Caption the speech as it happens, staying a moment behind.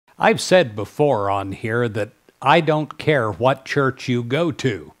I've said before on here that I don't care what church you go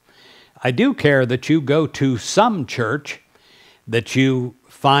to. I do care that you go to some church, that you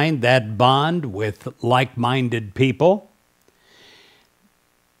find that bond with like-minded people.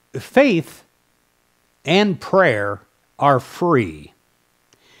 Faith and prayer are free.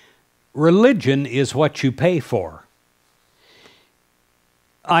 Religion is what you pay for.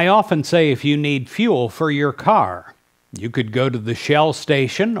 I often say if you need fuel for your car, you could go to the Shell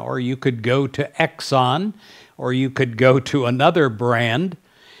station, or you could go to Exxon, or you could go to another brand.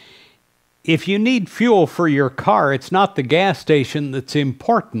 If you need fuel for your car, it's not the gas station that's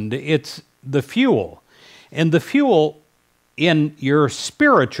important, it's the fuel. And the fuel in your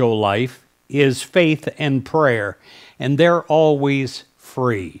spiritual life is faith and prayer, and they're always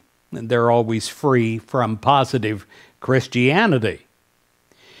free. And they're always free from positive Christianity.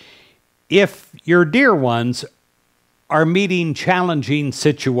 If your dear ones are meeting challenging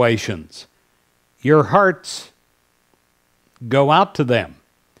situations, your hearts go out to them,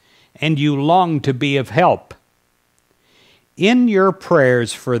 and you long to be of help. In your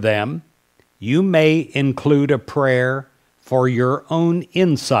prayers for them, you may include a prayer for your own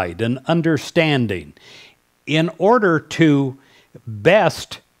insight and understanding in order to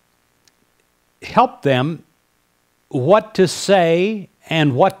best help them what to say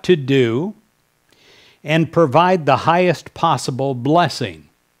and what to do, and provide the highest possible blessing.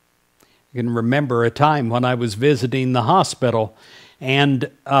 I can remember a time when I was visiting the hospital, and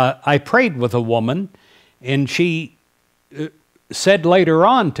I prayed with a woman, and she said later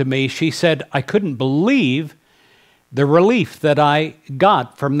on to me, she said, I couldn't believe the relief that I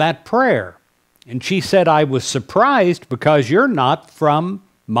got from that prayer. And she said, I was surprised because you're not from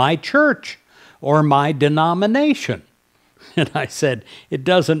my church or my denomination. And I said, it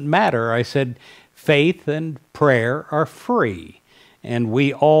doesn't matter. I said, faith and prayer are free, and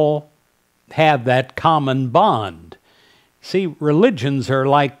we all have that common bond. See, religions are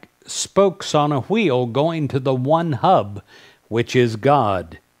like spokes on a wheel going to the one hub, which is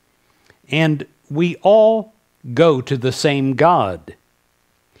God. And we all go to the same God.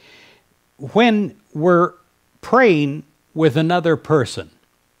 When we're praying with another person,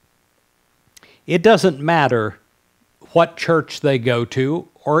 it doesn't matter what church they go to,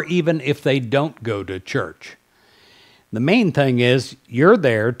 or even if they don't go to church. The main thing is you're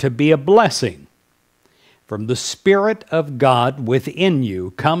there to be a blessing. From the Spirit of God within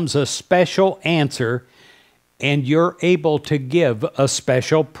you comes a special answer, and you're able to give a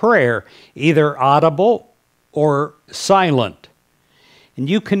special prayer, either audible or silent. And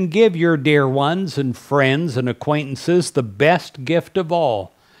you can give your dear ones and friends and acquaintances the best gift of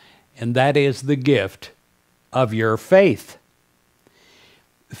all, and that is the gift of your faith.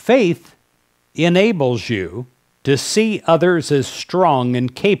 Faith enables you to see others as strong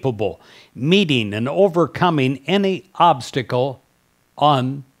and capable, meeting and overcoming any obstacle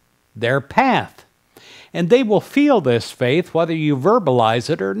on their path. And they will feel this faith whether you verbalize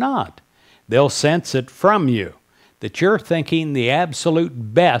it or not. They'll sense it from you, that you're thinking the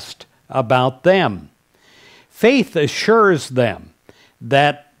absolute best about them. Faith assures them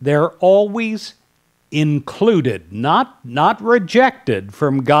that they're always included, not rejected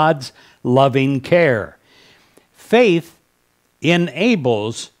from God's loving care. Faith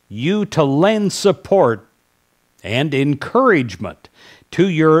enables you to lend support and encouragement to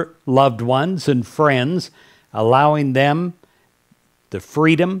your loved ones and friends, allowing them the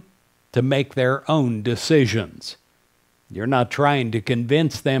freedom to make their own decisions. You're not trying to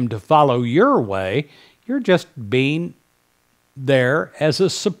convince them to follow your way. You're just being there as a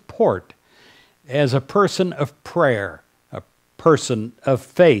support, as a person of prayer, a person of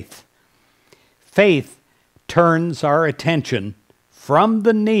faith. Faith turns our attention from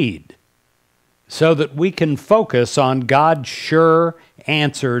the need so that we can focus on God's sure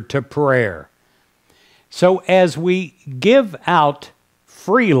answer to prayer. So as we give out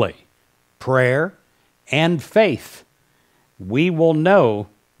freely prayer and faith, we will know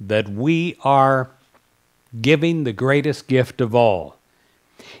that we are giving the greatest gift of all.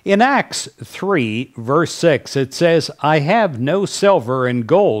 In Acts 3, verse 6, it says, I have no silver and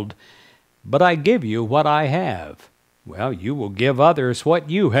gold, but I give you what I have. Well, you will give others what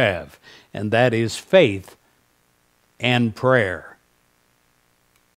you have, and that is faith and prayer.